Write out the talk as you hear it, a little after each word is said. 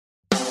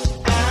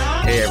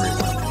Hey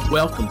everyone,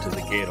 welcome to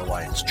the Gate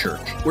Alliance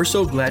Church. We're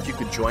so glad you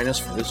could join us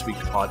for this week's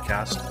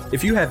podcast.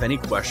 If you have any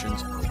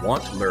questions or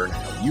want to learn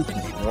how you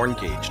can be more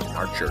engaged in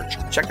our church,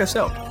 check us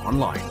out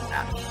online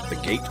at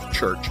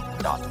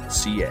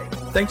thegatechurch.ca.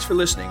 Thanks for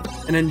listening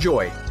and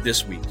enjoy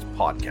this week's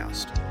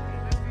podcast.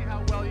 Let's see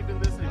how well you've been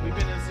listening. We've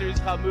been in a series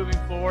called Moving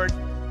Forward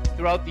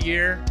throughout the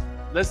year.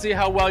 Let's see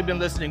how well you've been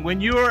listening. When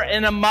you're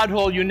in a mud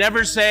hole, you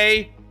never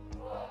say,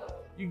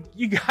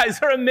 you guys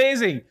are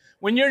amazing.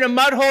 When you're in a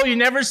mud hole, you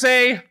never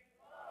say,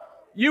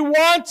 you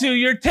want to,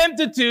 you're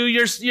tempted to,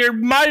 you're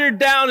mired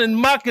down in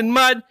muck and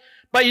mud,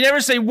 but you never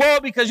say, whoa,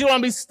 because you don't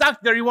want to be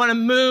stuck there. You want to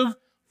move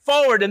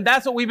forward. And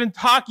that's what we've been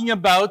talking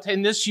about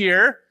in this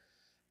year,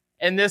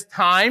 in this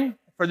time,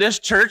 for this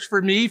church,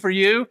 for me, for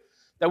you,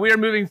 that we are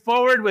moving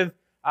forward with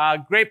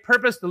great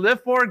purpose to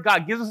live for.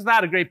 God gives us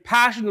that, a great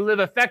passion to live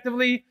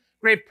effectively,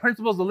 great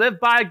principles to live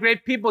by,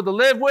 great people to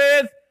live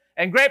with,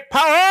 and great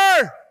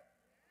power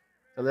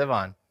to live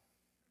on.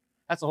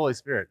 That's the Holy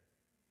Spirit.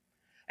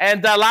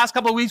 And last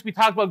couple of weeks, we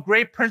talked about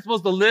great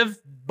principles to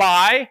live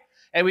by,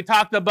 and we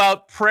talked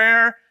about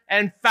prayer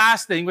and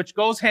fasting, which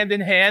goes hand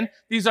in hand.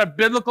 These are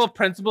biblical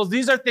principles.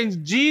 These are things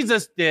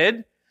Jesus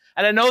did.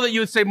 And I know that you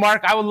would say,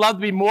 Mark, I would love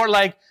to be more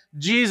like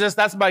Jesus.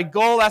 That's my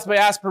goal. That's my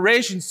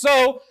aspiration.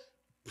 So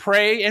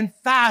pray and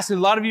fast. And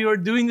a lot of you are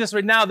doing this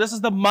right now. This is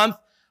the month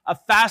of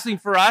fasting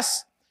for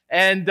us.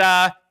 And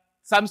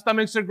some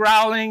stomachs are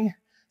growling.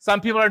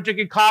 Some people are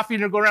drinking coffee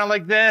and they're going around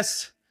like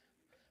this.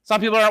 Some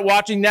people aren't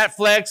watching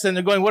Netflix and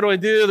they're going, what do I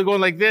do? They're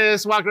going like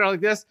this, walking around like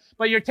this.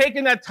 But you're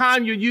taking that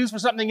time you use for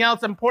something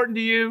else important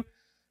to you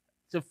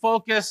to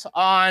focus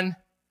on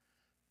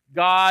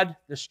God,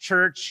 this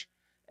church,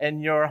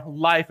 and your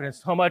life. And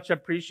it's so much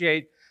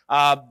appreciate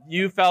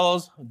you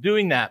fellows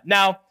doing that.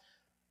 Now,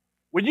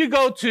 when you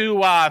go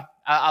to a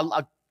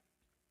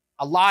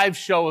live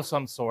show of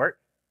some sort,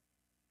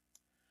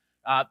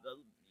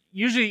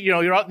 usually,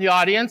 you're out in the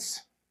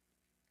audience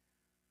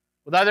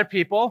with other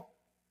people.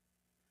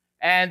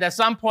 And at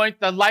some point,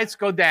 the lights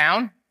go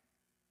down,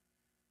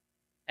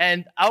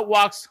 and out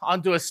walks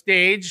onto a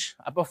stage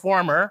a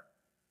performer,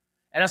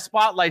 and a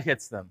spotlight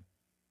hits them.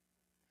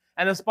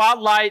 And the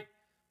spotlight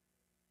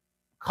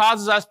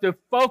causes us to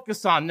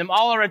focus on them.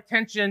 All our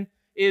attention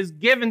is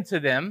given to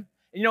them.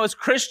 And, as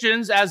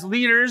Christians, as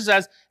leaders,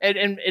 as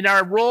in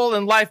our role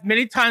in life,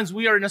 many times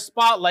we are in a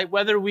spotlight,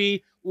 whether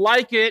we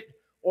like it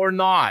or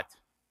not.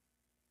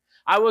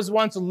 I was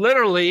once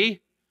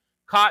literally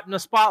caught in the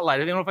spotlight.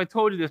 I don't know if I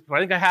told you this before.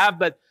 I think I have,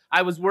 but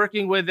I was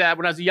working with, when I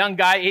was a young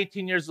guy,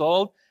 18 years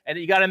old, and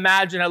you got to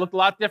imagine I looked a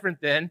lot different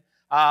then.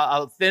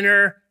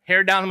 Thinner,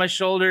 hair down to my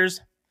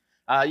shoulders,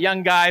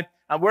 young guy.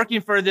 I'm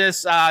working for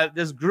this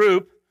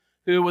group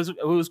who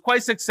was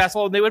quite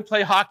successful, and they would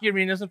play hockey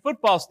arenas and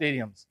football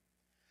stadiums.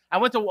 I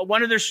went to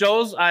one of their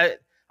shows. I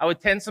would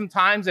attend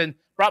sometimes and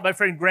brought my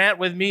friend Grant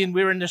with me, and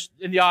we were in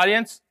the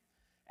audience.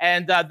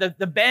 And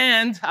the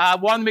band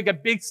wanted to make a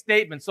big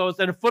statement, so it's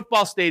at a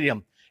football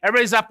stadium.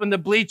 Everybody's up in the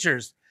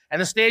bleachers,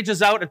 and the stage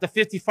is out at the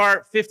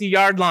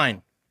 50-yard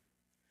line.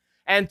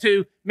 And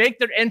to make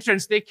their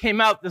entrance, they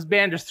came out, this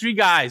band, there's 3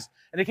 guys,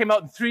 and they came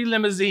out in 3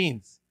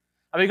 limousines.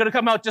 I mean, you're going to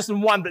come out just in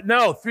one, but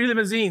no, 3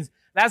 limousines.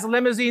 And as the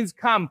limousines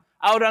come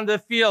out onto the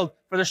field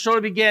for the show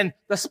to begin,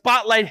 the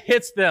spotlight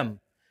hits them.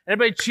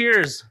 Everybody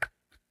cheers. It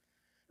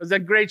was a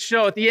great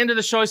show. At the end of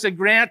the show, I said,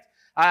 Grant,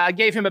 I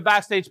gave him a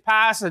backstage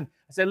pass, and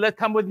I said,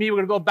 come with me. We're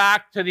going to go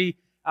back to the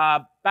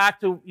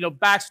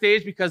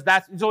backstage, because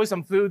there's always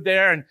some food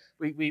there, and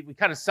we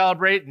kind of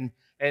celebrate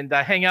and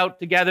hang out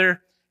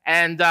together.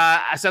 And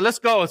I said, let's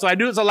go. And so I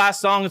knew it was the last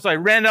song, and so I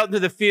ran out into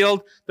the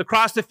field,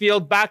 across the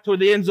field, back to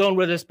the end zone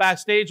where this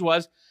backstage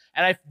was.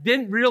 And I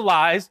didn't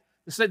realize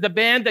the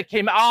band that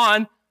came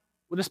on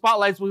with the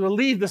spotlights would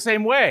leave the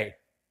same way.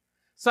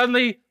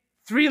 Suddenly,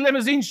 3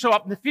 limousines show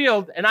up in the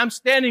field, and I'm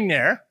standing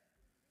there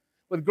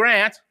with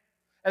Grant,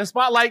 and the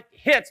spotlight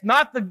hits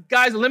not the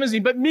guys in the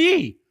limousine, but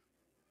me,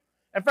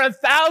 in front of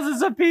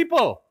thousands of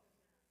people.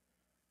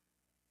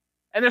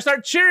 And they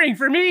start cheering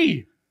for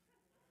me.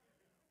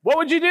 What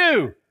would you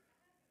do?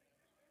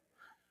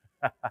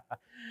 Well,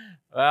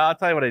 I'll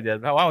tell you what I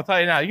did. I won't tell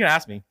you now. You can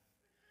ask me.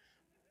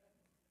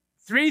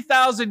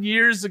 3,000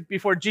 years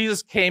before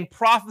Jesus came,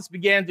 prophets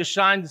began to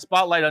shine the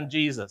spotlight on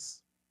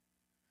Jesus.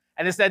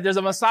 And they said, there's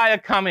a Messiah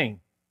coming.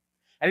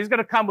 And he's going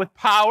to come with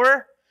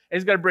power. And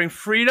he's going to bring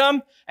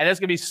freedom. And it's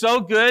going to be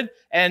so good.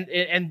 And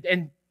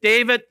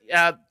David,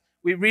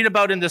 we read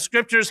about in the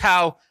scriptures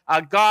how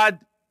God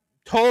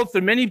told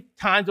through many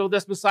times of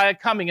this Messiah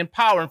coming in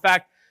power. In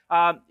fact,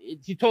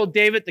 he told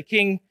David, the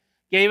king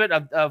David,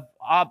 of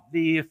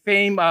the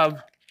fame of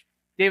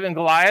David and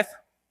Goliath.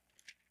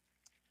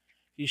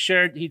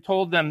 He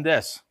told them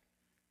this.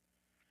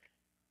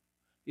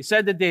 He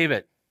said to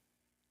David,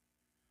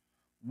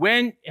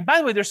 and by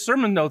the way, there's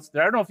sermon notes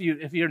there. I don't know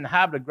if you're in the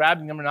habit of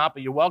grabbing them or not,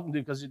 but you're welcome to,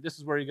 because this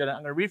is where I'm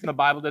going to read from the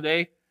Bible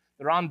today.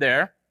 They're on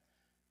there.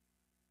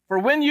 For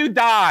when you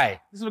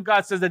die, this is what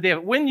God says to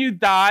David, when you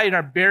die and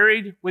are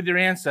buried with your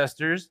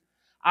ancestors,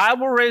 I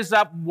will raise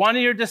up one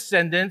of your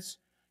descendants,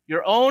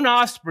 your own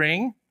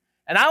offspring,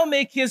 and I will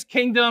make his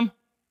kingdom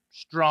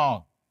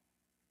strong.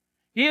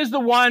 He is the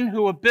one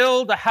who will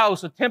build a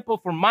house, a temple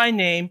for my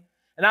name,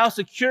 and I'll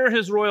secure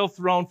his royal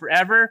throne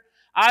forever.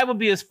 I will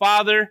be his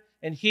father,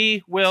 and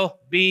he will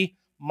be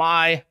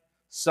my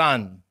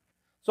son.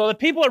 So the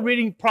people are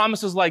reading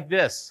promises like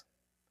this.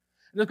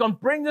 And they're going,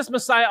 bring this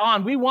Messiah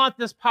on. We want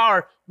this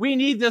power. We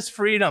need this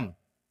freedom.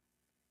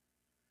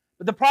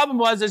 But the problem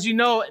was, as you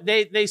know,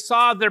 they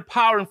saw their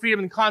power and freedom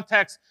in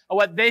context of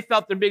what they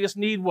felt their biggest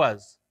need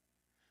was,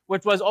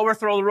 which was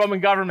overthrow the Roman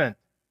government.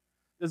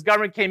 This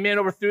government came in,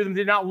 overthrew them,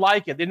 did not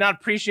like it, did not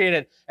appreciate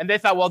it. And they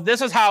thought, well,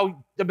 this is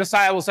how the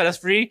Messiah will set us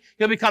free.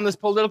 He'll become this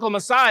political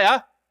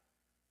Messiah,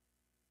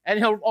 and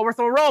he'll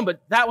overthrow Rome.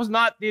 But that was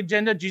not the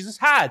agenda Jesus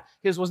had.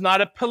 His was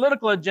not a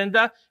political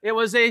agenda. It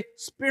was a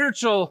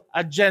spiritual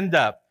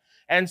agenda.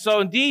 And so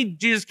indeed,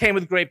 Jesus came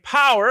with great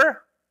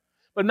power,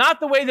 but not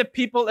the way that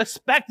people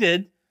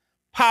expected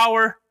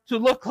power to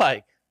look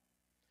like.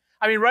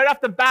 I mean, right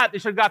off the bat, they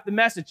should have got the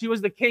message. He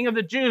was the king of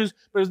the Jews,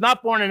 but he was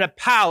not born in a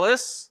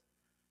palace.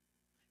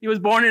 He was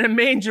born in a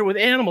manger with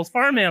animals,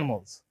 farm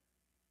animals.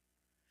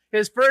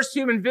 His first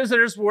human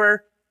visitors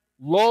were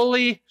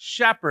lowly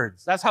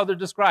shepherds. That's how they're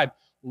described,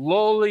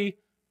 lowly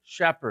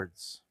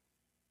shepherds.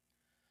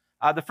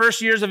 The first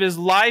years of his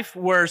life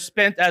were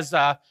spent as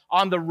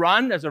on the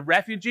run, as a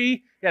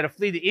refugee. He had to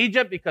flee to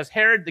Egypt because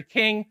Herod, the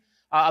king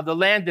of the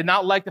land, did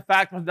not like the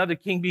fact of another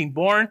king being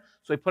born.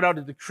 So he put out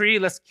a decree,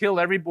 let's kill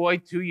every boy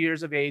 2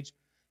 years of age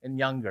and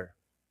younger.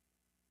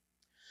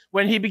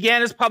 When he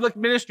began his public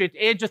ministry at the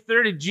age of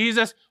 30,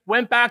 Jesus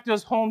went back to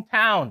his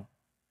hometown,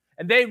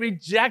 and they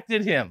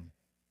rejected him.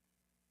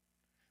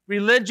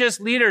 Religious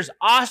leaders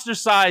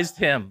ostracized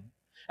him.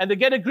 And to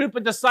get a group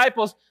of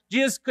disciples,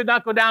 Jesus could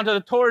not go down to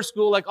the Torah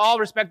school like all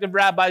respective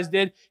rabbis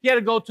did. He had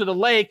to go to the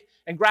lake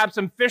and grab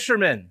some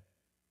fishermen.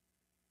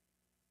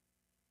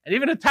 And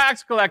even a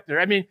tax collector.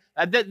 I mean,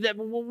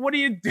 what are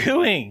you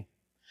doing?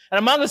 And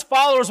among his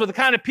followers were the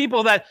kind of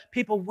people that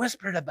people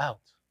whispered about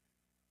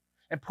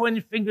and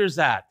pointed fingers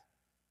at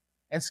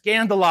and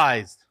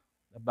scandalized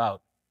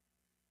about.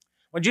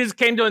 When Jesus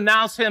came to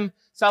announce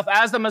himself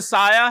as the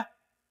Messiah,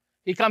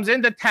 he comes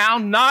into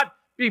town not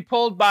being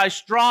pulled by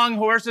strong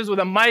horses with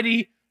a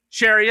mighty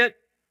chariot,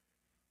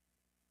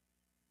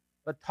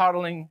 but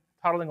toddling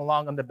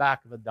along on the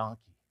back of a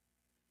donkey.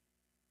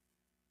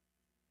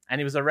 And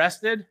he was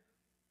arrested.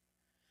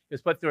 He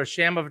was put through a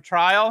sham of a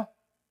trial,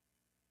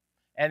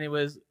 and he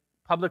was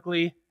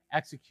publicly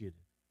executed.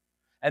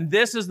 And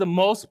this is the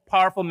most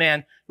powerful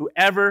man who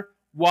ever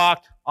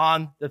walked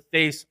on the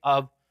face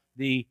of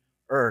the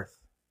earth.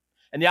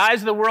 In the eyes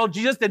of the world,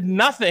 Jesus did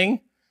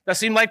nothing that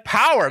seemed like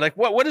power. Like,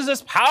 what is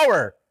this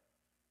power?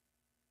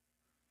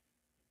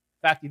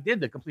 In fact, he did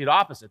the complete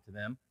opposite to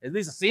them. At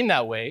least it seemed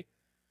that way.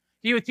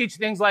 He would teach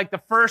things like,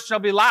 the first shall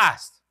be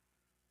last.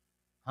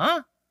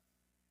 Huh?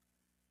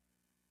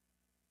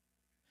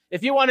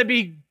 If you want to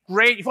be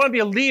great, if you want to be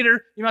a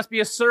leader, you must be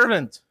a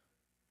servant.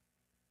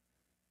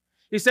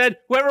 He said,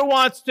 whoever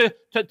wants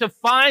to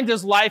find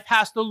his life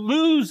has to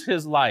lose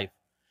his life.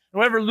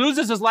 And whoever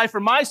loses his life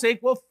for my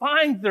sake will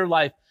find their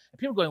life. And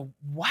people are going,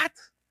 what?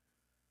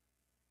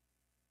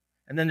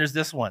 And then there's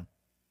this one.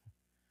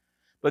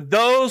 But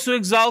those who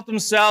exalt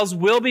themselves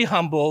will be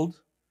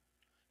humbled,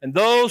 and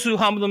those who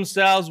humble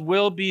themselves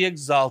will be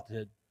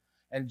exalted.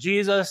 And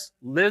Jesus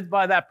lived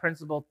by that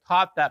principle,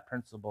 taught that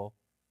principle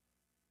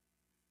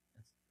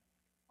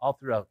all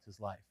throughout his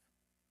life.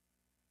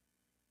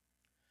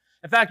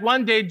 In fact,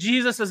 one day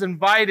Jesus is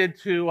invited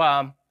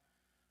to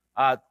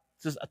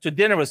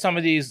dinner with some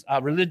of these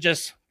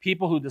religious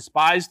people who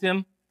despised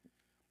him.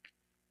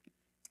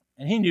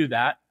 And he knew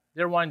that.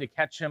 They were wanting to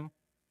catch him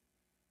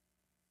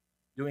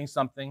doing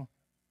something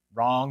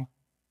wrong.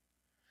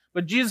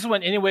 But Jesus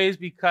went anyways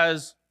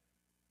because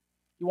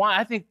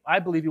I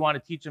believe he wanted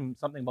to teach him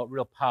something about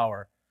real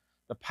power,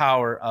 the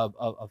power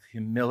of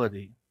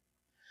humility.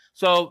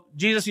 So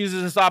Jesus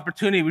uses this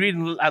opportunity. We read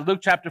in Luke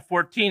chapter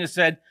 14, it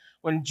said,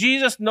 when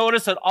Jesus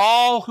noticed that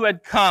all who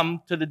had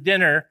come to the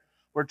dinner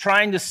were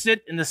trying to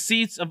sit in the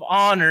seats of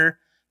honor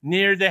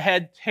near the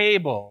head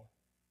table.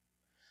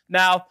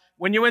 Now,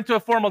 when you went to a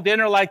formal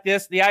dinner like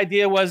this, the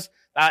idea was,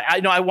 I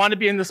want to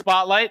be in the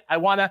spotlight. I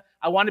want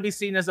to be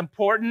seen as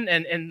important,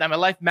 and my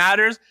life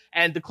matters.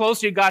 And the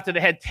closer you got to the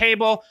head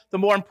table, the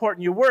more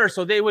important you were.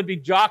 So they would be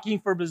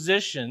jockeying for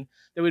position.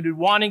 They would be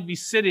wanting to be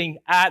sitting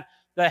at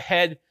the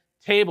head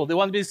table. They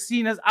want to be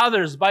seen as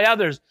others, by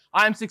others.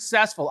 I'm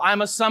successful.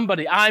 I'm a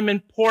somebody. I'm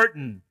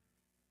important.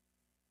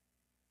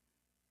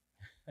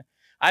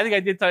 I think I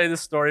did tell you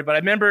this story, but I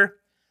remember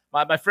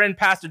my friend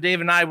Pastor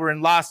Dave and I were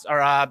in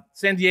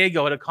San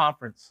Diego at a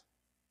conference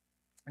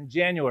in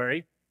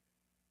January.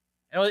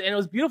 And it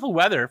was beautiful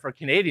weather for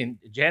Canadian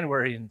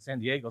January in San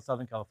Diego,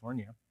 Southern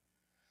California.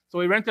 So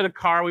we rented a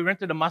car. We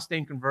rented a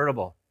Mustang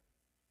convertible.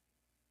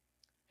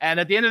 And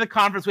at the end of the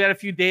conference, we had a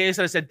few days.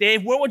 And I said,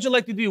 Dave, what would you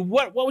like to do?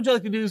 What would you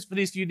like to do for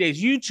these few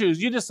days? You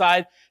choose. You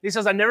decide. He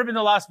says, I've never been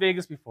to Las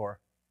Vegas before.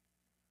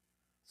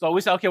 So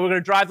we said, okay, we're going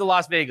to drive to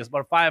Las Vegas,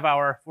 about a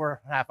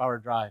 4.5 hour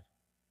drive.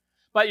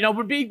 But,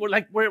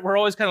 we're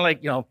always kind of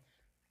like,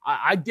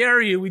 I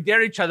dare you, we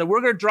dare each other.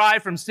 We're going to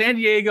drive from San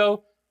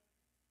Diego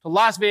to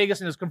Las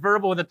Vegas in this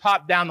convertible with the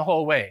top down the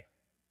whole way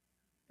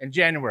in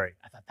January.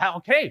 I thought,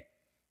 okay.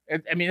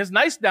 I mean, it's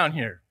nice down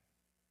here.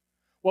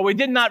 What we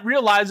did not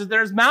realize is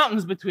there's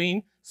mountains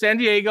between San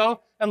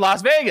Diego and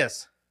Las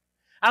Vegas.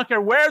 I don't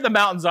care where the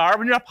mountains are.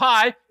 When you're up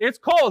high, it's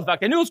cold. In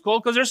fact, I knew it was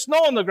cold because there's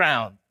snow on the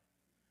ground.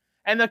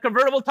 And the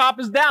convertible top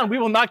is down. We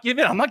will not give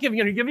in. I'm not giving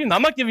in. You're giving in.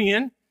 I'm not giving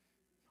in.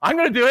 I'm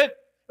going to do it.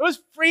 It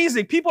was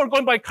freezing. People are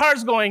going by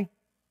cars going.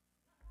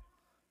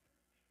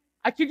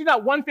 I kid you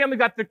not, one family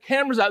got their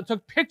cameras out and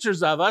took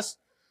pictures of us.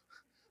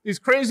 These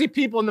crazy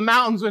people in the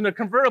mountains in a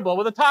convertible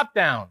with the top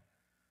down.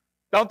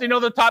 Don't they know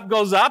the top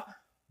goes up?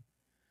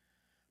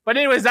 But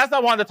anyways, that's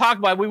not what I wanted to talk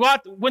about. We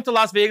went to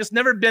Las Vegas,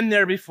 never been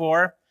there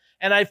before.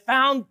 And I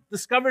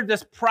discovered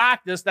this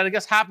practice that I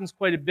guess happens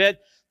quite a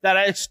bit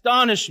that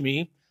astonished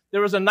me.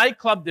 There was a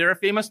nightclub there, a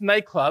famous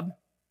nightclub,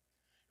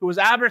 who was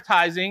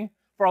advertising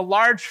for a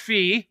large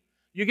fee.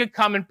 You could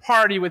come and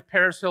party with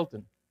Paris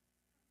Hilton.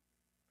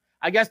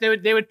 I guess they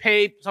would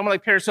pay someone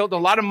like Paris Hilton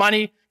a lot of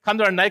money, come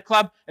to our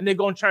nightclub, and they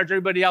go and charge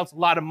everybody else a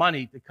lot of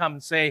money to come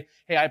and say,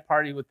 hey, I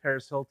party with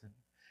Paris Hilton.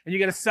 And you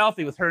get a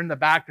selfie with her in the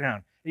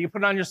background. And you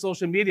put it on your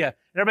social media.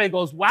 And everybody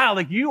goes, wow,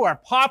 like you are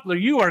popular.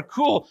 You are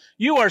cool.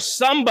 You are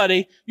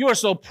somebody. You are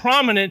so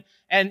prominent.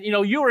 And,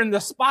 you are in the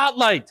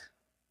spotlight.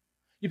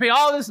 You pay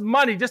all this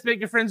money just to make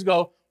your friends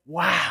go,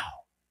 wow.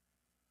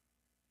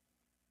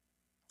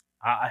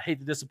 I hate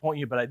to disappoint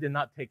you, but I did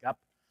not take up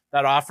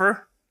that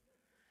offer.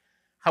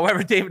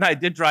 However, Dave and I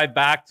did drive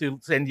back to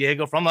San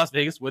Diego from Las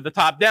Vegas with the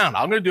top down.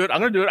 I'm going to do it. I'm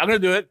going to do it. I'm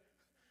going to do it.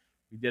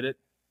 We did it.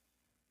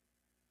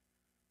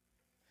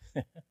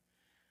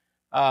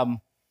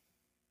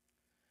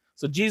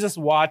 So Jesus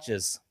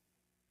watches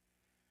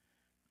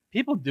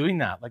people doing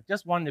that, like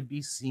just wanting to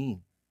be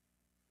seen,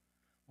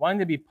 wanting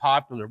to be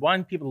popular,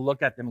 wanting people to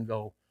look at them and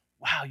go,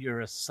 wow,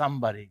 you're a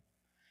somebody.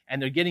 And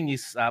they're getting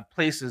these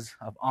places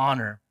of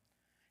honor.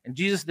 And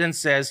Jesus then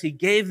says, he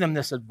gave them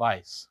this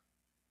advice.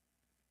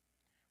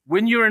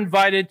 When you're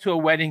invited to a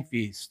wedding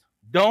feast,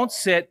 don't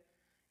sit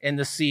in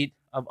the seat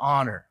of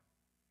honor.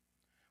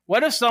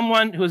 What if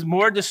someone who is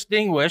more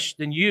distinguished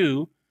than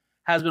you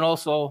has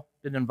also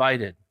been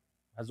invited?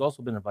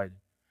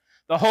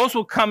 The host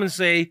will come and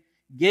say,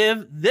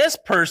 give this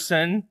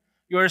person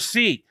your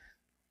seat.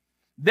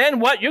 Then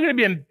what? You're going to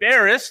be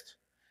embarrassed,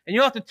 and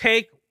you'll have to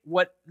take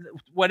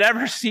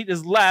whatever seat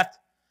is left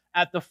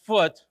at the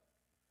foot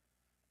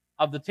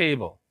of the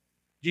table.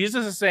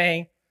 Jesus is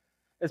saying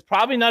it's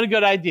probably not a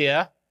good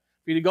idea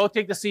for you to go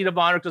take the seat of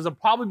honor because there'll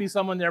probably be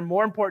someone there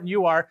more important than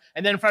you are,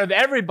 and then in front of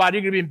everybody,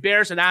 you're going to be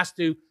embarrassed and asked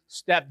to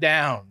step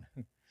down.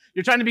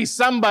 You're trying to be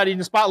somebody in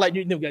the spotlight,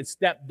 and you're going to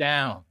step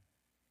down.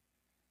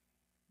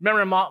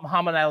 Remember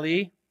Muhammad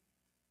Ali?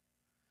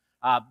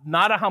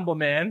 Not a humble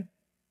man.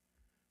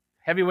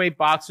 Heavyweight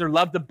boxer,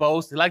 loved to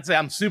boast. He liked to say,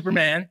 I'm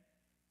Superman.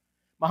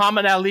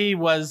 Muhammad Ali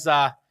was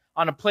on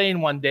a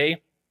plane one day.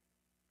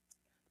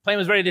 The plane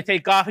was ready to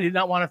take off. He did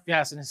not want to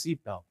fasten his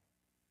seatbelt.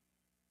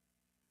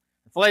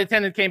 The flight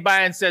attendant came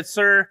by and said,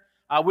 sir,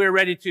 we're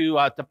ready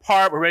to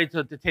depart. We're ready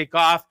to take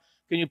off.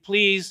 Can you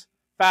please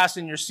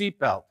fasten your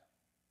seatbelt?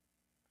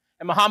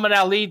 And Muhammad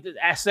Ali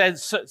said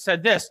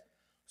this,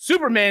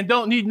 Superman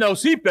don't need no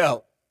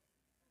seatbelt.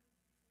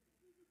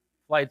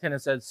 Flight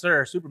attendant said,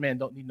 sir, Superman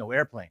don't need no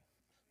airplane.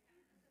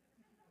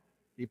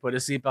 He put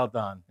his seatbelt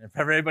on. If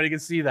everybody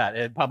could see that,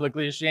 and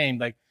publicly ashamed,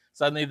 like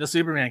suddenly the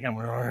Superman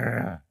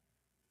comes.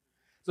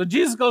 So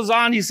Jesus goes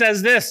on, he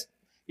says this.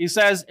 He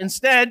says,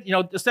 instead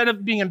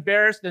of being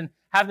embarrassed and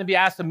having to be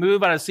asked to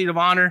move out of the seat of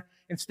honor,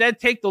 instead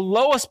take the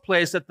lowest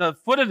place at the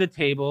foot of the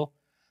table.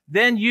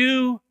 Then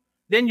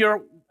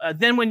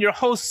when your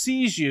host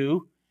sees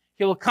you,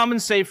 he will come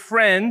and say,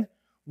 friend,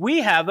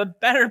 we have a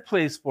better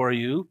place for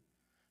you.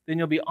 Then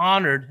you'll be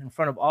honored in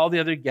front of all the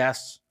other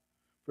guests.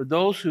 For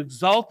those who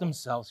exalt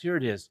themselves, here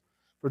it is,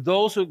 for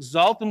those who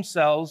exalt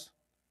themselves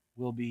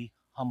will be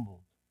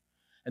humbled.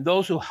 And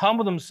those who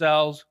humble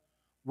themselves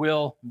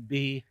will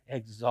be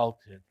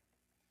exalted.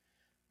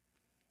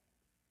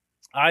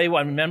 I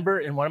remember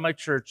in one of my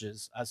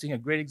churches, I was seeing a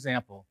great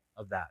example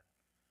of that.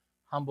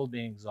 Humble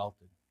being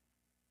exalted.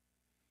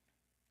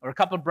 There were a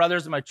couple of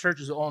brothers in my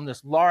churches who owned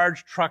this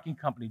large trucking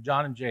company,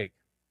 John and Jake,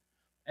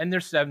 in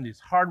their 70s,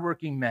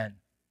 hardworking men,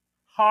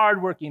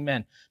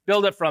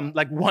 build it from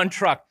like one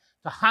truck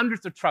to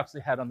hundreds of trucks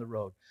they had on the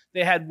road.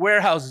 They had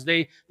warehouses.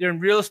 They're in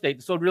real estate.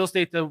 They sold real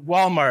estate to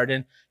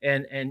Walmart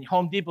and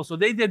Home Depot. So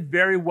they did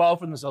very well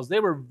for themselves. They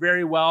were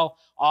very well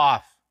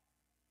off.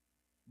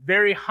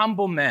 Very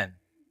humble men.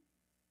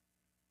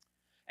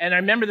 And I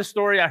remember the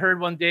story I heard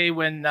one day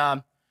when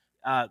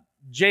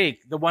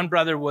Jake, the one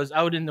brother, was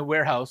out in the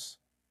warehouse.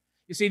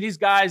 You see, these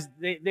guys,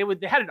 they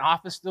had an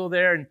office still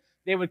there, and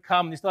they would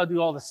come. They still do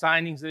all the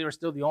signings. They were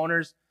still the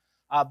owners.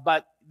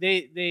 But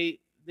they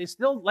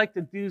still like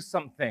to do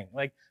something.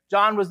 Like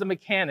John was the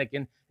mechanic,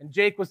 and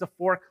Jake was the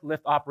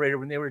forklift operator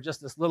when they were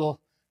just this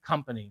little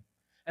company.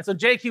 And so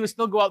Jake, he would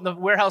still go out in the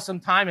warehouse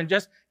sometime and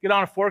just get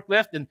on a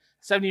forklift, and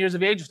 70 years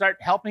of age, start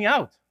helping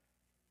out.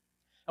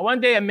 And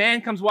one day a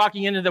man comes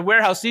walking into the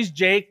warehouse, sees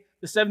Jake,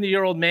 the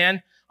 70-year-old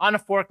man, on a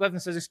forklift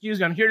and says, "Excuse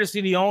me, I'm here to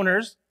see the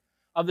owners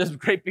of this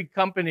great big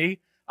company.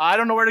 I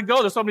don't know where to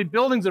go. There's so many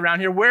buildings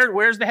around here.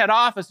 Where's the head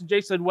office?" And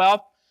Jake said,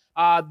 "Well,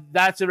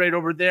 that's it right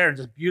over there. It's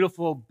this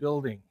beautiful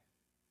building."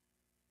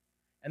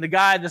 And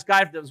this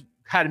guy that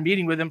had a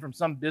meeting with him from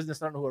some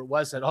business, I don't know who it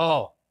was, said,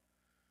 "Oh,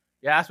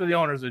 yeah, that's where the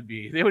owners would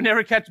be. They would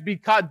never be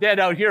caught dead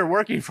out here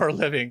working for a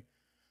living.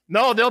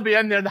 No, they'll be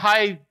in the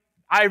high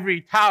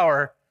ivory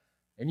tower.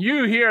 And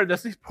you here,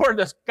 this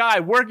guy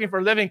working for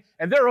a living,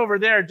 and they're over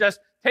there just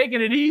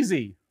taking it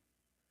easy."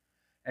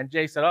 And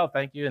Jake said, "Oh,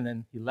 thank you." And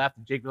then he left,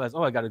 and Jake realized,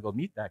 "Oh, I got to go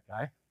meet that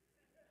guy."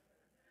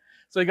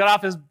 So he got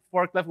off his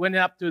forklift, went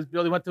up to his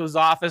building, went to his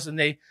office, and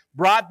they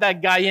brought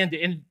that guy in to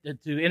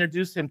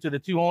introduce him to the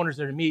two owners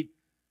there to meet.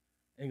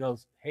 And he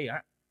goes, "Hey,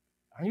 aren't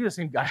you the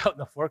same guy out in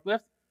the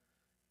forklift?"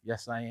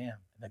 "Yes, I am."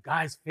 And the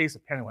guy's face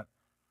apparently went.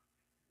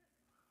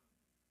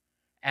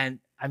 And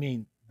I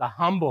mean, the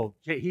humble,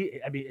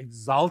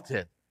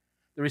 exalted.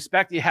 The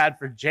respect he had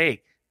for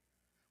Jake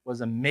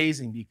was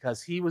amazing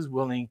because he was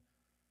willing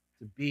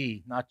to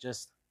be not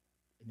just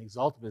an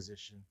exalted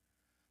position,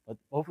 but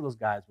both of those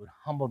guys would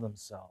humble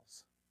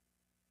themselves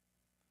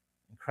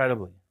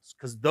incredibly.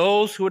 Because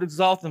those who would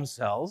exalt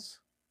themselves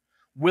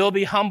will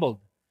be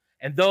humbled,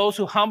 and those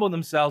who humble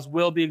themselves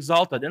will be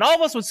exalted. And all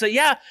of us would say,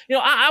 "Yeah,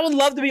 I would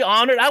love to be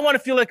honored. I want to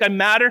feel like I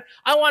matter.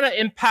 I want to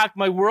impact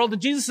my world."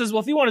 And Jesus says,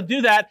 well, if you want to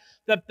do that,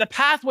 the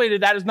pathway to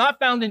that is not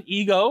found in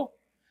ego.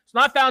 It's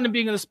not found in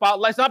being in the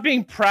spotlight. It's not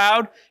being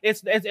proud.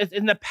 It's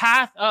in the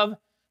path of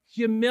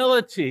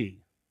humility.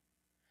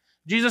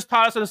 Jesus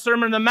taught us in the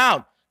Sermon on the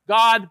Mount,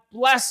 God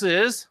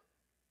blesses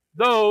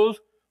those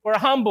who are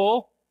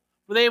humble,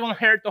 for they will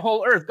inherit the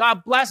whole earth.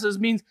 God blesses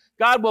means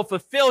God will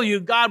fulfill you.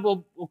 God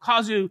will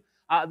cause you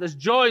this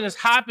joy and this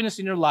happiness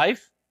in your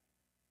life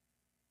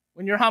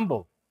when you're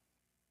humble.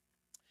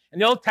 In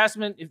the Old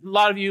Testament, a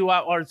lot of you,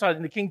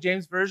 in the King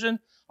James Version,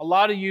 a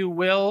lot of you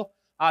will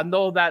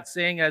know that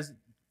saying as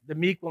the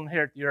meek will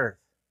inherit the earth.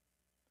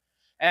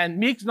 And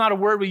meek is not a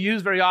word we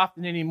use very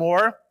often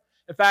anymore.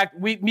 In fact,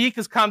 meek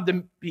has come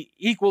to be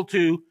equal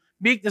to,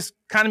 meekness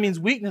kind of means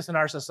weakness in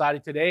our society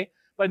today.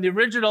 But in the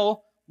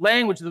original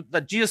language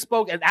that Jesus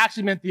spoke, it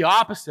actually meant the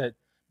opposite.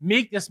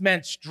 Meekness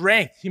meant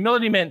strength.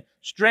 Humility meant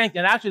strength.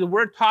 And actually the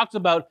word talks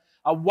about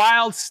a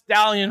wild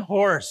stallion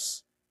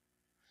horse.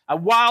 A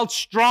wild,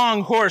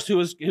 strong horse who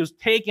was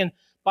taken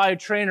by a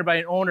trainer, by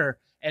an owner,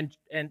 and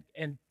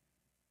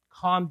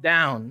calmed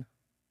down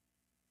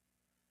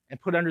and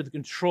put under the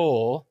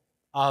control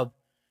of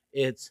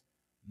its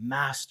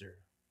master.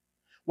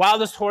 While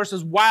this horse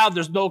is wild,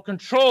 there's no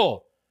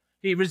control.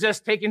 He resists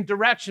taking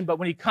direction, but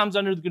when he comes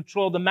under the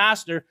control of the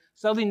master,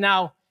 suddenly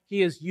now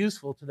he is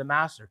useful to the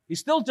master. He's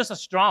still just as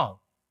strong.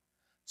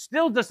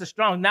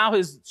 Now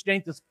his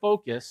strength is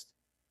focused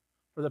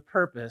for the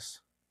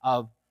purpose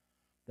of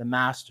the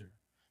master.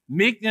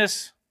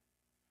 Meekness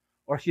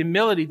or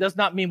humility does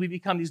not mean we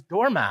become these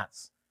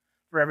doormats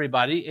for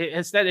everybody.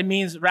 Instead, it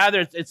means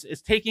rather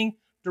it's taking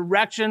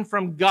direction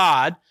from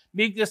God.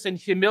 Meekness and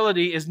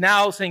humility is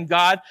now saying,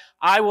 God,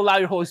 I will allow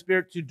your Holy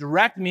Spirit to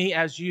direct me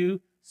as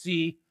you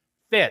see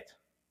fit.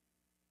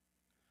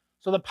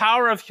 So the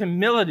power of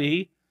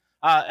humility,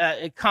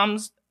 it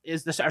comes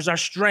as our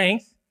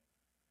strength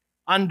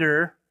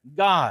under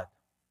God.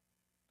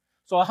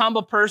 So a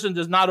humble person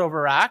does not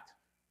overact.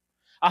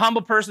 A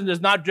humble person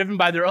is not driven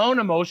by their own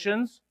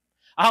emotions.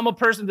 A humble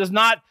person does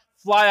not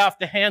fly off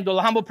the handle.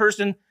 A humble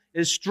person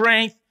is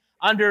strength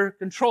under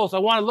control. So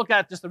I want to look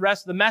at just the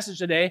rest of the message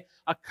today,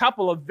 a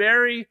couple of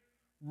very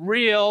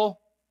real,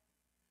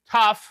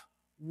 tough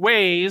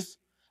ways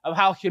of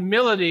how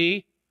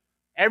humility,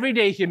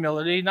 everyday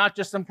humility, not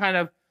just some kind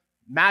of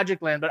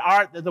magic land, but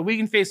that we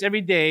can face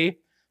every day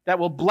that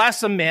will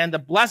bless a man,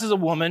 that blesses a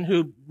woman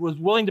who was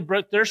willing to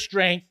put their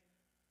strength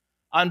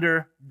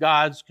under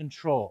God's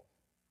control.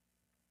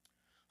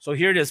 So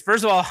here it is.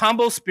 First of all, a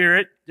humble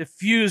spirit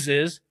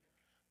diffuses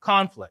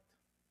conflict.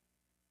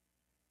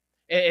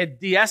 It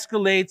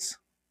de-escalates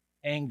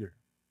anger.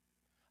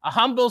 A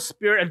humble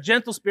spirit, a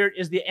gentle spirit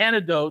is the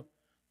antidote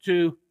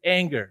to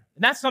anger.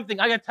 And that's something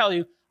I got to tell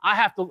you,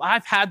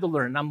 I've had to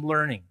learn, and I'm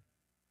learning.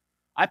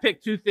 I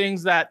picked two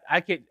things that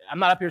I'm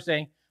not up here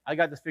saying, I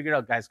got this figured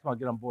out, guys. Come on,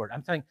 get on board.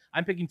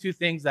 I'm picking two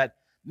things that,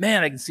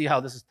 man, I can see how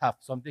this is tough.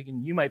 So I'm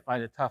thinking you might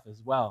find it tough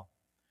as well.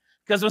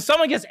 Because when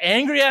someone gets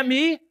angry at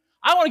me,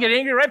 I want to get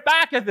angry right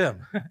back at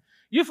them.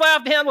 You fly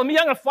off the handle of me,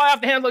 I'm going to fly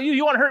off the handle of you.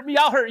 You want to hurt me,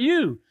 I'll hurt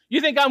you. You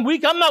think I'm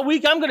weak? I'm not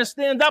weak. I'm going to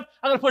stand up.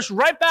 I'm going to push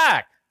right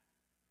back.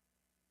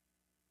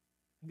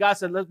 God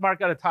said, Mark,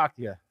 got to talk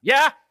to you.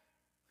 Yeah?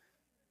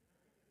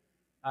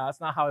 That's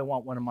not how I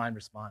want one of mine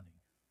responding.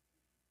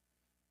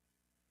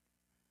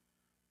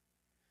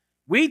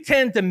 We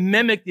tend to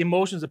mimic the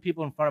emotions of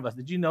people in front of us.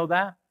 Did you know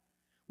that?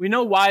 We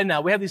know why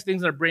now. We have these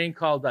things in our brain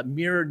called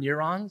mirror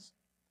neurons,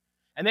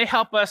 and they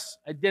help us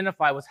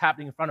identify what's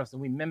happening in front of us,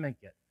 and we mimic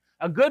it.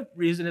 A good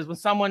reason is when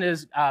someone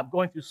is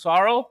going through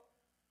sorrow,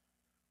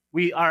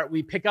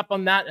 we pick up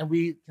on that and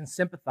we can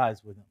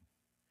sympathize with them.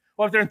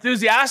 Or if they're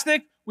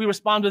enthusiastic, we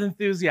respond with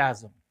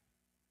enthusiasm.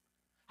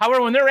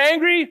 However, when they're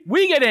angry,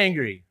 we get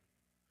angry.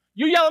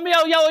 You yell at me,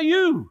 I'll yell at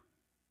you.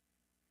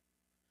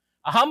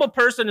 A humble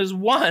person is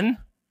one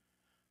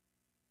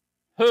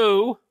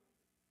who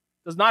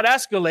does not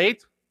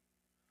escalate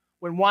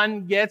when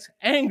one gets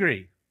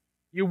angry.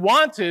 You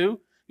want to,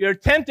 you're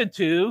tempted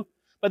to,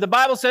 but the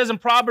Bible says in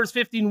Proverbs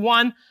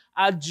 15:1,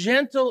 a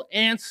gentle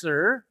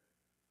answer,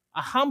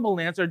 a humble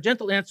answer, a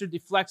gentle answer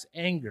deflects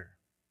anger.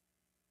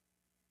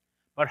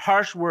 But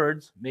harsh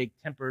words make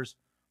tempers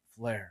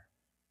flare.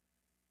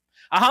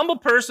 A humble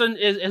person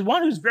is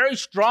one who's very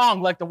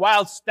strong, like the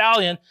wild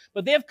stallion,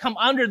 but they have come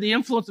under the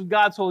influence of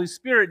God's Holy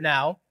Spirit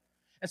now,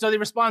 and so they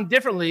respond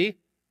differently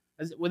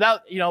with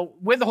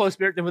the Holy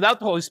Spirit than without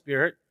the Holy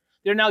Spirit.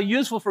 They're now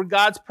useful for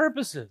God's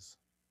purposes.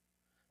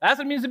 That's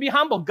what it means to be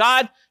humble.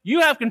 God, you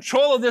have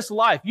control of this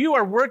life. You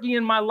are working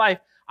in my life.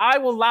 I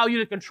will allow you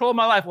to control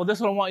my life. Well, this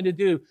is what I want you to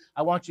do.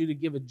 I want you to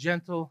give a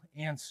gentle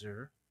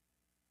answer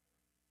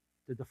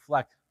to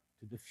deflect,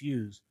 to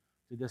diffuse,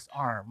 to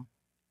disarm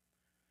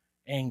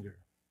anger.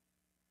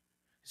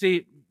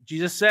 See,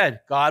 Jesus said,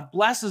 God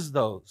blesses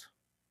those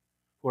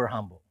who are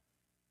humble.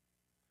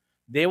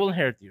 They will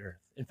inherit the earth.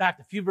 In fact,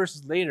 a few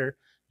verses later,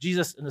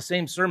 Jesus in the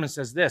same sermon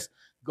says this,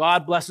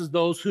 God blesses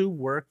those who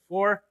work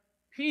for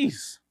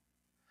peace.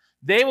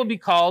 They will be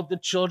called the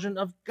children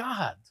of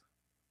God.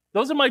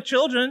 Those are my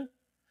children,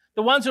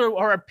 the ones who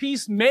are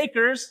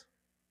peacemakers.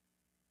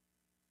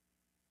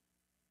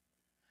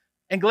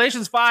 In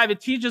Galatians 5, it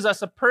teaches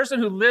us a person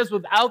who lives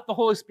without the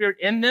Holy Spirit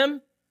in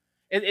them,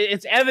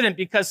 it's evident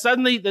because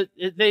suddenly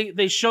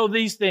they show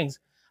these things.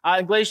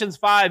 In Galatians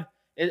 5,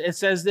 it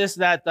says this,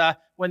 that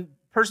when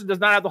a person does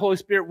not have the Holy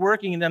Spirit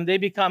working in them, they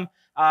become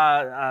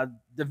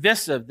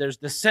divisive. There's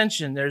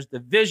dissension. There's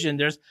division.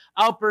 There's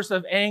outbursts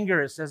of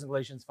anger, it says in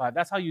Galatians 5.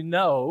 That's how you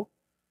know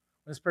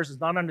when this person is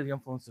not under the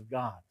influence of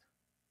God.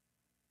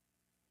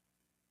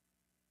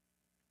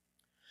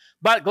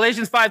 But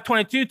Galatians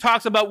 5:22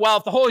 talks about, well,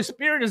 if the Holy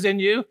Spirit is in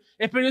you,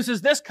 it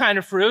produces this kind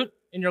of fruit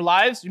in your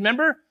lives.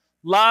 Remember?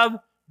 Love,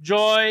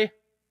 joy,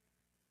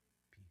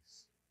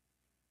 peace.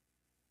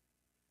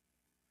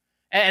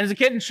 And as a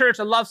kid in church,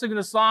 I love singing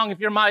the song. If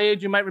you're my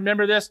age, you might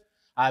remember this.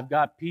 I've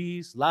got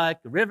peace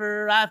like the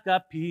river. I've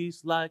got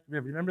peace like the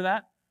river. Remember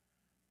that?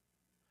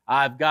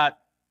 I've got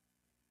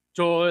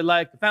joy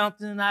like a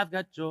fountain. I've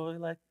got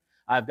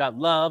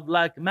love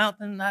like a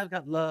mountain. I've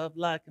got love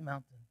like a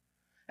mountain.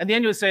 And the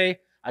end you would say,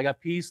 I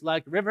got peace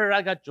like a river.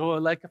 I got joy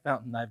like a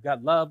fountain. I've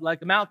got love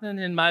like a mountain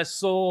in my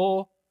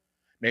soul.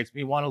 Makes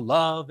me want to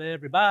love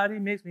everybody.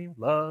 Makes me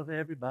love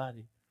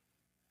everybody.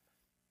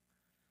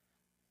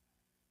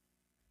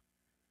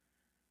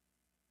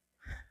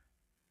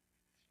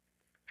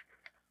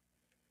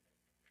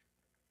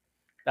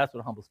 That's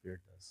what a humble spirit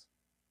does.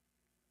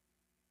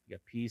 You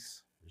got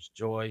peace, there's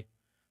joy,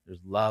 there's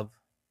love,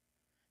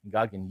 and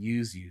God can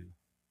use you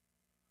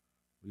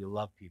when you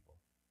love people.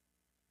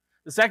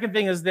 The second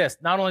thing is this.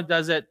 Not only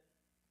does it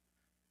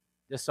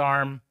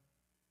disarm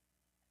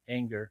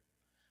anger,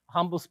 a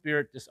humble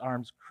spirit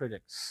disarms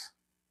critics.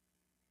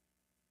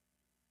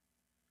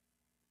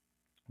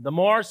 The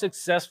more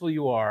successful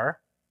you are,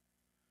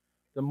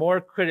 the more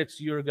critics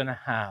you're going to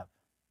have.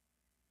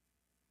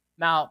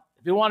 Now,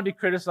 if you want to be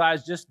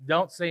criticized, just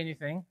don't say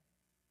anything.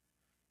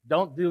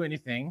 Don't do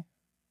anything.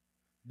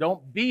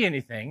 Don't be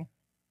anything.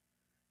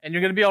 And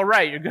you're going to be all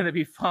right. You're going to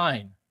be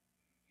fine.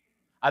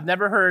 I've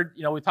never heard,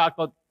 we talked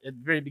about at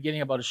the very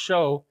beginning about a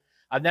show.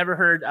 I've never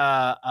heard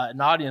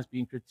an audience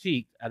being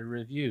critiqued at a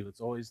review.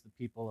 It's always the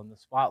people in the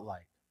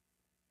spotlight.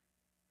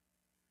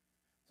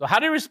 So how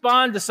do you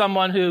respond to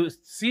someone who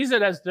sees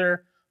it as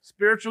their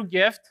spiritual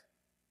gift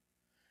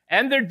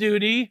and their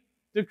duty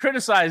to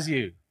criticize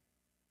you?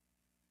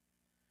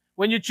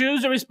 When you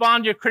choose to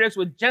respond to your critics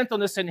with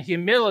gentleness and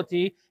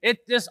humility,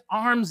 it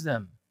disarms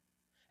them.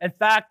 In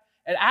fact,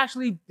 it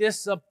actually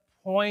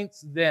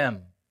disappoints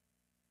them.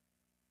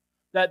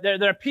 That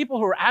there are people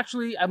who are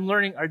actually, I'm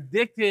learning, are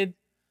addicted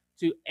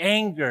to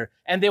anger.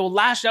 And they will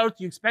lash out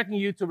to you, expecting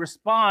you to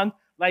respond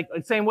like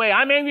the same way.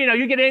 I'm angry now,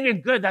 you get angry,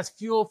 good, that's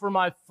fuel for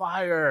my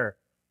fire.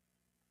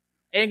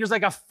 Anger's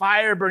like a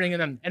fire burning in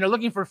them, and they're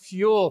looking for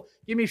fuel.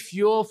 Give me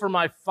fuel for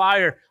my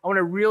fire. I want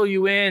to reel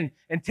you in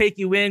and take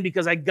you in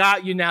because I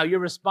got you now.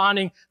 You're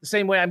responding the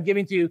same way I'm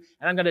giving to you,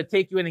 and I'm going to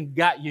take you in and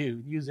got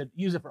you. Use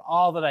it for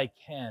all that I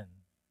can.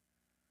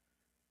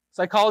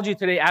 Psychology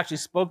Today actually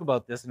spoke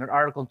about this in an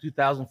article in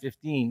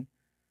 2015.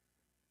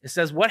 It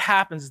says what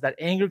happens is that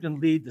anger can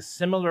lead to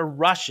similar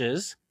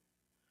rushes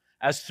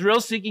as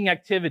thrill-seeking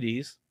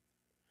activities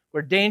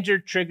where danger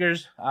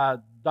triggers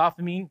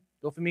dopamine,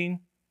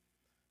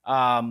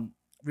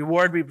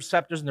 reward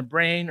receptors in the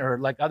brain, or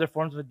like other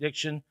forms of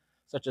addiction,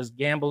 such as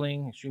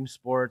gambling, extreme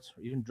sports,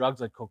 or even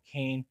drugs like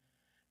cocaine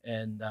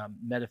and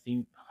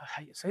methamphetamine.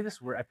 I say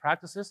this word, I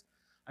practice this.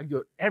 I do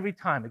it every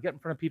time I get in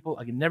front of people.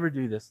 I can never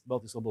do this,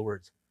 multi-syllable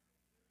words.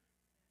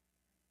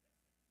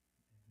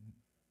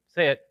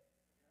 Say it.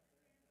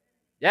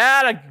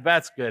 Yeah,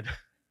 that's good.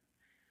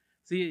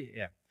 See,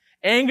 yeah.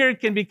 Anger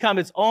can become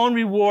its own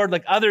reward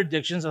like other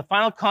addictions. The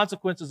final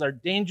consequences are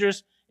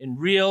dangerous in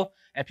real,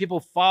 and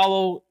people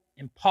follow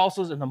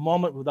impulses in the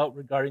moment without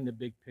regarding the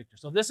big picture.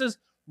 So this is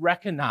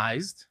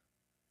recognized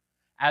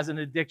as an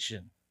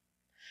addiction.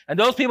 And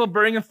those people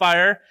burning in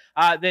fire,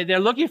 they're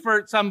looking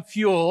for some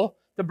fuel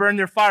to burn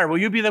their fire. Will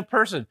you be the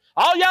person?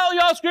 I'll yell,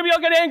 y'all scream, y'all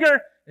get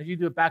anger. And if you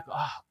do it back, oh,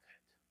 I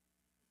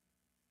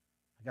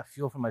got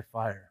fuel for my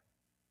fire.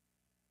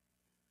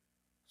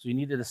 So you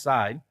need to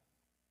decide,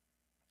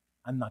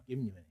 I'm not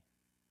giving you any.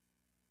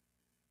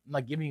 I'm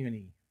not giving you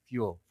any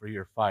fuel for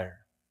your fire.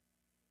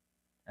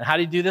 And how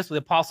do you do this? Well,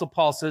 the Apostle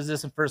Paul says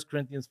this in 1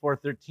 Corinthians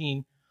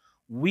 4:13.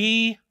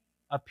 We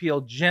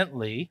appeal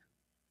gently,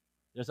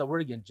 there's that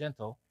word again,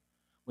 gentle,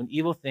 when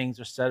evil things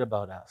are said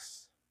about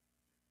us.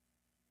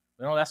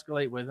 We don't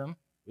escalate with them.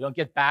 We don't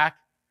get back.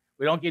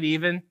 We don't get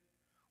even.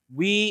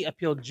 We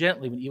appeal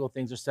gently when evil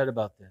things are said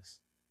about this.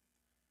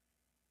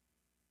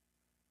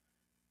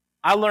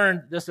 I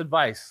learned this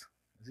advice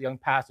as a young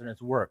pastor, and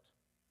it's worked.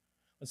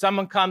 When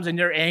someone comes and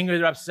they're angry,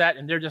 they're upset,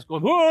 and they're just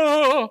going,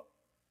 whoa,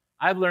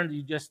 I've learned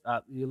you just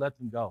you let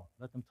them go.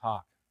 Let them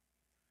talk.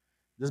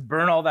 Just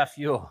burn all that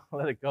fuel.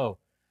 Let it go.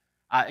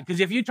 Because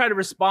if you try to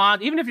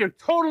respond, even if you're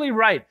totally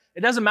right,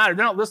 it doesn't matter.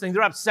 They're not listening.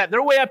 They're upset.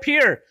 They're way up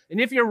here. And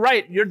if you're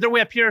right, they're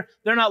way up here.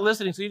 They're not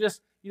listening. So you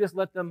just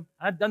let them.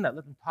 I've done that.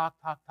 Let them talk.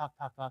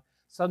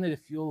 Suddenly the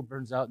fuel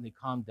burns out and they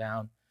calm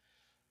down.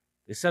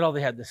 They said all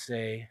they had to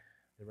say.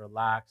 They're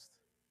relaxed.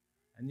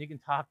 And you can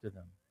talk to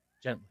them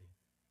gently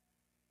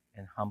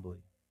and humbly.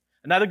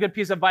 Another good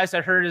piece of advice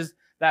I heard is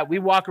that we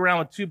walk around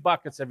with 2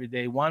 buckets every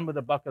day, one with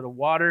a bucket of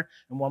water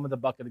and one with a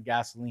bucket of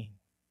gasoline.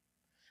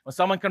 When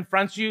someone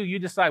confronts you, you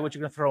decide what you're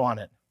going to throw on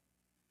it.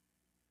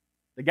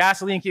 The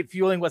gasoline keep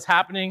fueling what's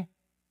happening,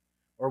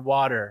 or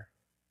water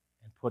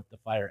and put the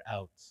fire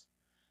out.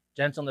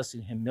 Gentleness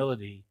and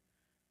humility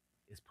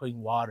is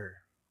putting water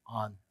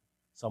on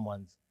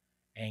someone's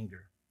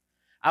anger.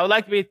 I would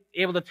like to be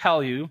able to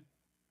tell you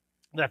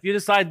that if you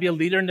decide to be a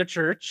leader in the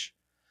church,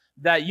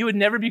 that you would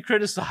never be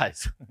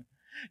criticized.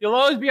 You'll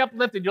always be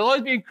uplifted. You'll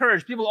always be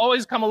encouraged. People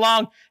always come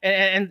along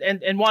and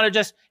want to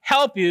just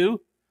help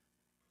you.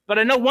 But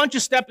I know once you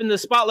step in the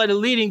spotlight of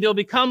leading, there'll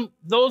become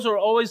those who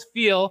always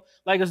feel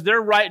like it's their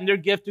right and their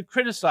gift to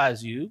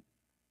criticize you.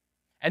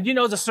 And you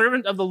know, as a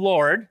servant of the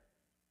Lord,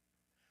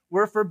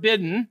 we're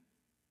forbidden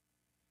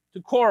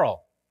to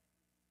quarrel.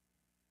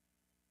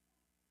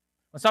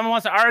 When someone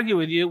wants to argue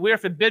with you, we're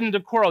forbidden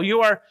to quarrel.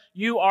 You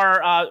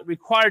are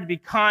required to be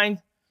kind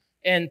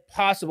and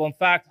possible. In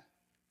fact,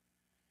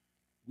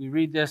 we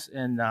read this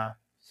in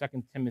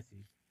 2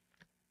 Timothy.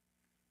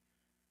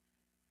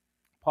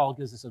 Paul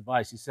gives this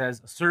advice. He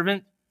says, a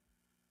servant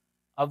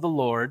of the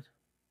Lord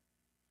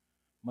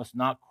must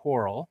not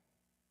quarrel,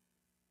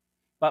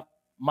 but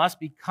must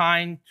be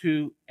kind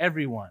to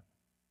everyone.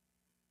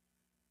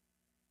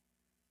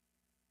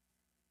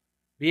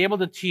 Be able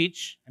to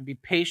teach and be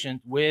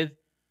patient with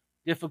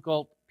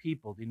difficult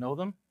people. Do you know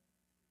them?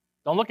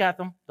 Don't look at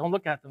them. Don't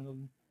look at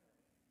them.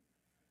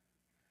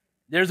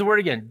 There's the word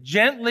again.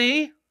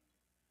 Gently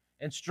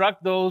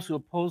instruct those who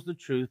oppose the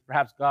truth.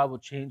 Perhaps God will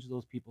change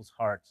those people's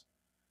hearts,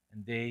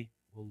 and they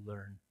will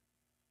learn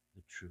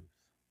the truth.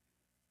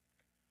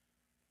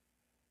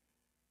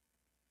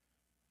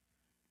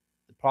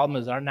 The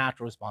problem is our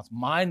natural response.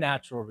 My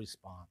natural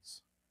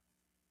response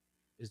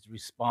is to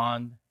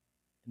respond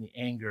in the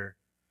anger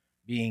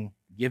being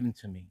given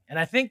to me. And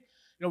I think,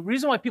 the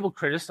reason why people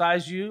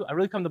criticize you, I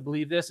really come to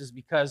believe this, is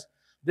because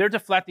they're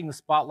deflecting the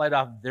spotlight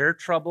off their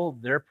trouble,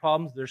 their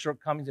problems, their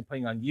shortcomings, and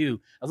putting on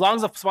you. As long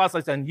as the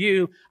spotlight's on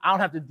you, I don't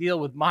have to deal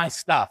with my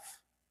stuff.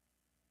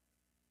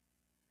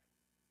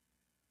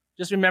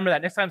 Just remember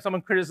that. Next time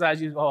someone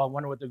criticizes you, I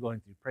wonder what they're going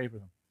through. Pray for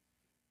them.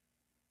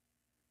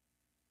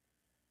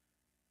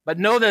 But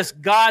know this,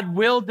 God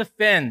will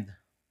defend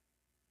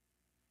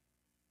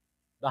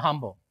the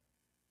humble.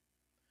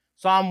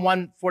 Psalm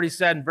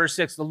 147, verse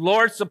 6, the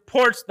Lord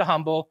supports the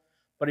humble,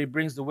 but he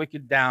brings the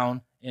wicked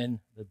down in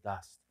the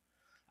dust.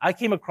 I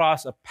came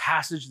across a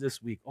passage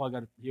this week. I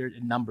got to hear it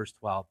in Numbers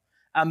 12.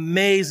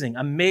 Amazing,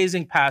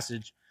 amazing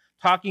passage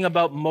talking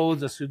about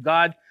Moses, who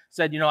God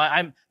said,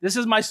 this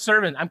is my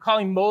servant. I'm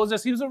calling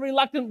Moses. He was a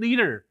reluctant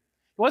leader.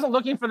 He wasn't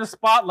looking for the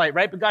spotlight,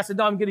 right? But God said,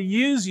 no, I'm going to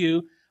use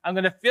you. I'm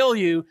going to fill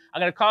you.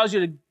 I'm going to cause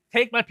you to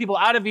take my people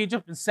out of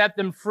Egypt and set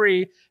them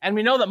free. And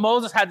we know that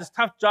Moses had this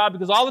tough job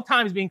because all the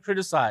time he's being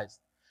criticized.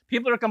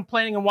 People are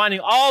complaining and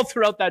whining all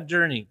throughout that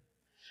journey.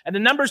 And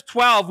in Numbers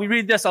 12, we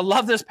read this. I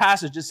love this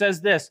passage. It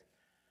says this.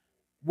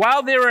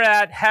 While they were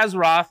at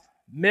Hazeroth,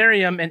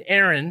 Miriam and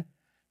Aaron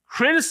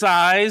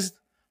criticized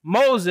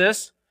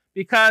Moses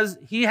because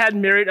he had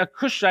married a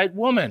Cushite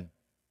woman.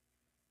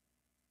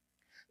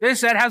 They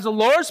said, has the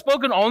Lord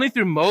spoken only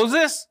through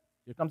Moses?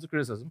 Here comes the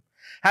criticism.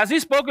 Has he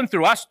spoken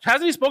through us?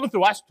 Hasn't he spoken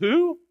through us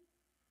too?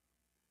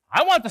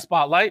 I want the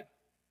spotlight.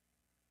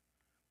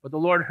 But the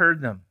Lord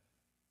heard them.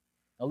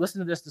 Now listen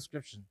to this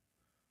description.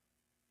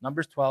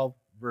 Numbers 12,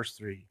 verse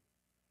 3.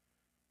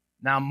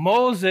 Now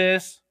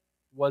Moses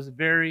was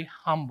very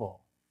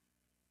humble,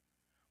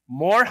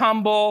 more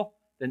humble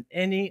than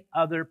any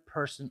other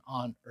person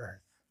on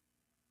earth.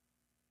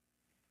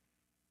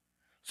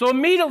 So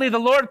immediately the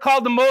Lord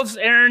called to Moses,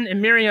 Aaron,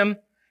 and Miriam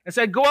and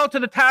said, "Go out to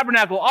the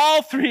tabernacle,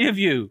 all three of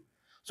you."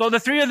 So the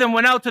three of them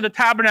went out to the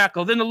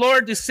tabernacle. Then the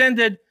Lord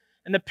descended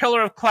in the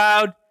pillar of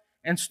cloud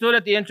and stood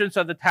at the entrance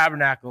of the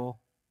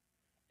tabernacle.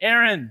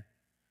 "Aaron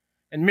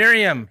and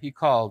Miriam," he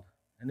called,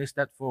 and they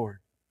stepped forward.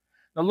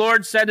 The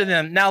Lord said to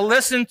them, "Now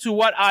listen to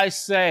what I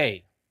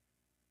say.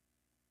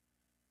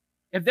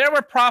 If there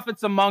were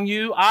prophets among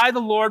you, I,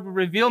 the Lord, would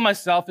reveal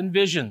myself in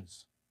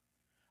visions.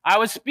 I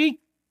would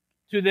speak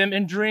to them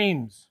in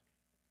dreams,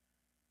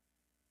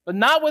 but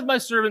not with my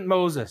servant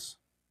Moses.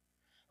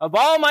 Of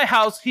all my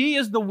house, he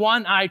is the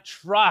one I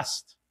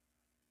trust."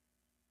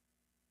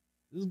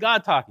 This is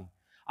God talking.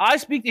 "I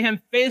speak to him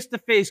face to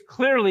face,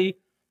 clearly,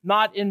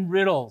 not in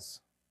riddles.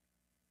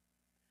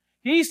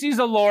 He sees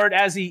the Lord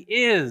as he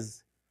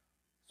is.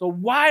 So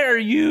why are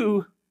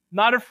you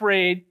not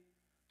afraid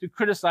to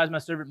criticize my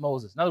servant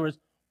Moses?" In other words,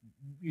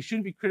 you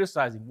shouldn't be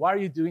criticizing. Why are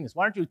you doing this?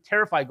 Why aren't you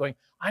terrified going,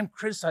 "I'm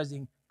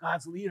criticizing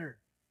God's leader"?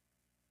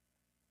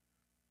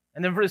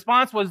 And the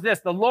response was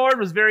this: the Lord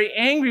was very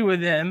angry with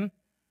him,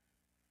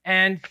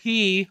 and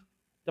he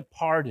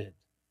departed.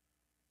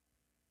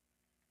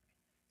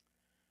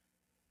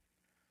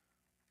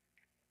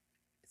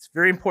 It's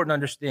very important to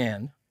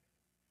understand.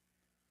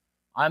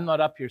 I'm not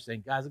up here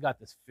saying, "Guys, I got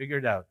this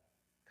figured out.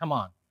 Come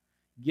on,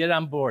 get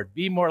on board.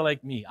 Be more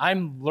like me."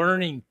 I'm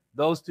learning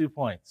those 2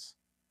 points.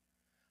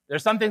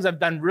 There's some things I've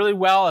done really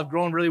well. I've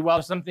grown really well.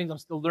 There's some things I'm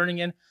still learning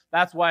in.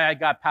 That's why I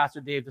got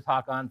Pastor Dave to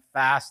talk on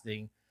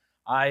fasting.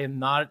 I am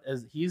not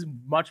as, he's has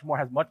much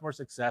more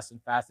success in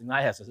fasting than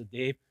I have. So I said,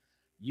 "Dave,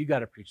 you got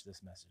to preach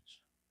this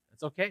message."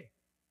 It's okay.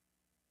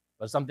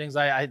 But some things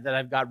that I've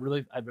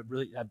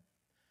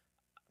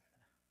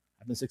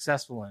been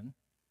successful in.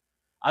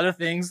 Other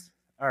things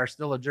are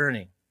still a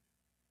journey.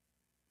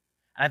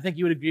 And I think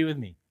you would agree with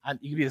me.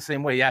 You could be the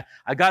same way. Yeah,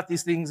 I got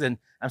these things, and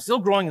I'm still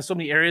growing in so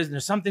many areas, and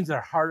there's some things that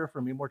are harder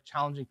for me, more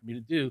challenging for me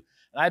to do.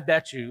 And I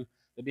bet you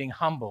that being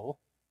humble,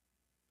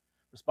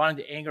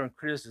 responding to anger and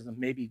criticism,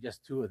 may be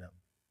just two of them.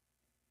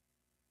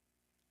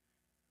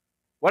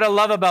 What I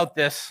love about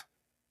this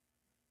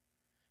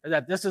is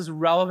that this is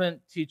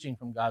relevant teaching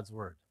from God's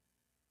Word.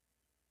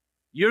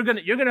 You're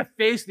gonna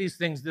face these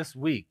things this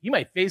week. You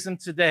might face them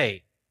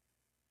today,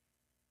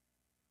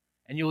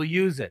 and you will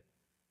use it.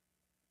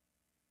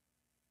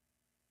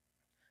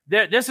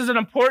 This is an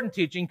important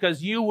teaching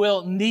because you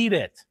will need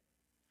it,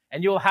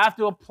 and you'll have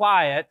to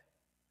apply it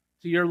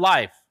to your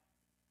life.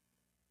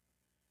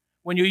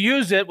 When you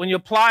use it, when you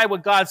apply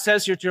what God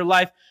says here to your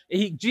life,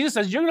 Jesus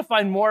says you're going to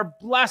find more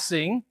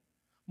blessing,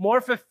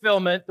 more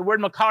fulfillment. The word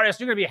makarios,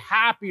 you're going to be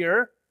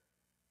happier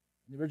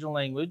in the original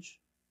language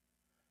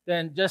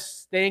than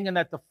just staying in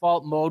that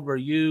default mode where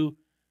you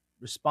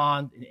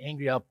respond in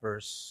angry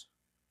outbursts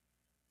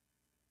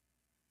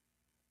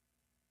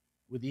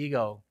with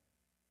ego,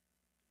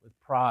 with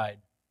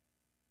pride.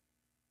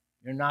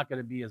 You're not going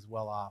to be as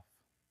well off.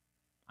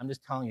 I'm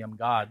just telling you, I'm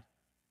God.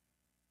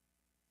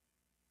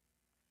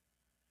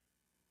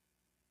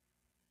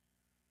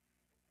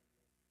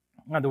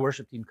 I want the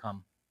worship team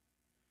come.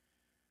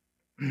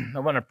 I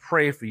want to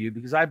pray for you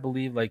because I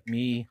believe, like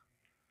me,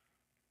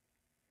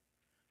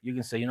 you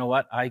can say, "You know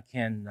what? I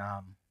can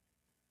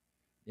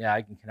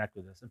connect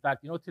with this." In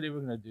fact, you know what today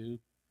we're going to do?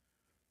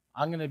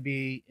 I'm going to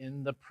be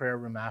in the prayer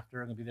room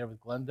after. I'm going to be there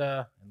with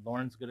Glenda, and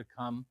Lauren's going to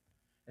come.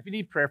 If you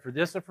need prayer for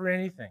this or for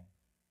anything,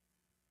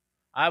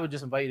 I would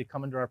just invite you to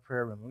come into our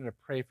prayer room. We're going to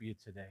pray for you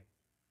today.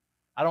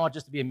 I don't want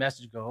just to be a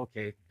message, go,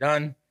 "Okay,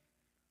 done."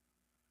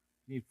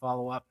 You need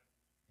follow-up,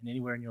 and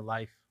anywhere in your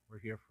life, we're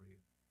here for you.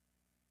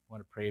 I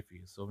want to pray for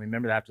you. So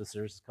remember that after the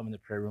service, come in the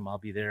prayer room. I'll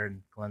be there,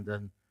 and Glenda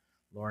and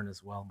Lauren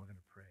as well, and we're going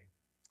to pray.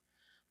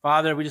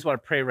 Father, we just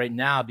want to pray right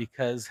now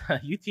because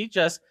you teach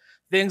us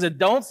things that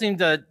don't seem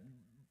to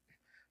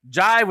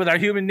jive with our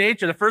human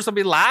nature. The first will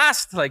be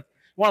last. Like,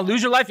 you want to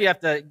lose your life, you have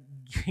to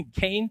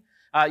gain.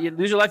 You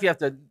lose your life, you have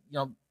to,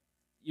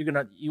 you're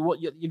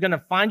gonna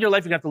find your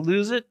life, you're gonna have to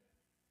lose it.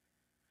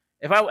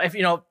 If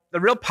the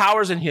real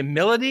power is in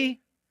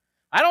humility,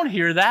 I don't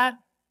hear that.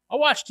 I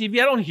watch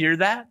TV, I don't hear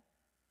that.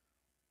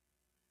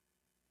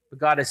 But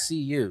God, I see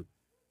you.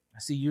 I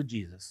see you,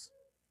 Jesus.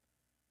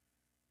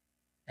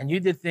 And you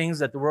did things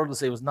that the world would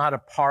say was not a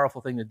powerful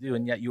thing to do,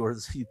 and yet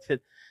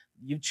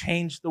you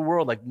changed the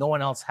world like no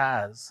one else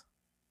has.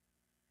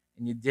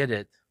 And you did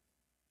it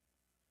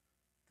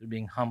through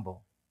being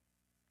humble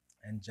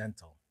and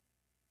gentle.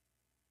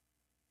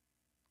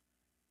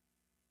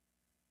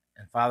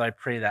 And Father, I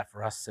pray that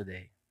for us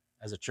today,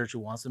 as a church who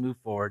wants to move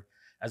forward,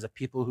 as a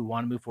people who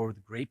want to move forward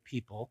with great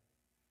people,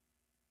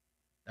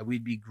 that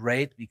we'd be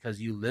great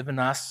because you live in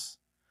us.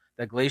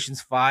 That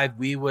Galatians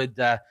 5, it would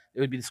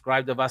be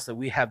described of us that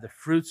we have the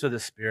fruits of the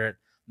Spirit,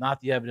 not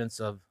the evidence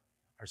of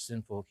our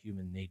sinful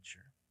human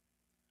nature.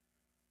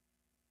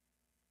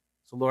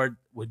 So Lord,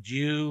 would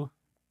you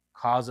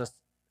cause us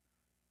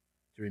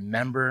to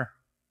remember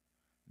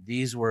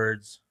these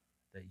words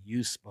that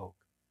you spoke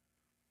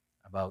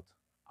about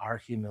our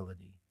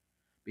humility,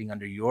 being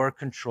under your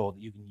control,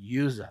 that you can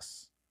use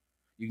us.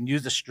 You can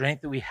use the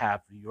strength that we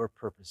have for your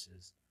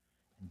purposes.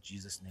 In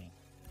Jesus' name.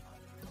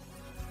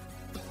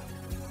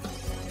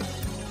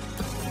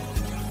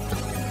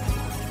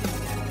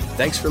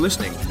 Thanks for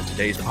listening to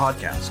today's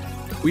podcast.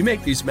 We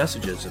make these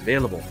messages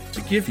available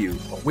to give you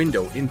a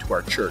window into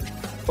our church,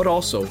 but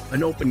also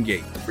an open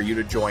gate for you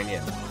to join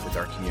in with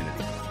our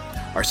community.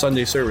 Our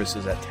Sunday service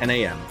is at 10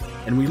 a.m.,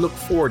 and we look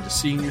forward to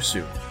seeing you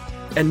soon.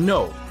 And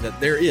know that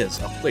there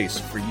is a place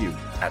for you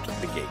at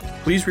The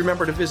Gate. Please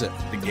remember to visit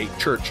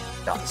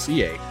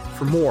thegatechurch.ca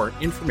for more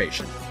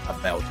information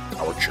about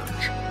our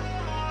church.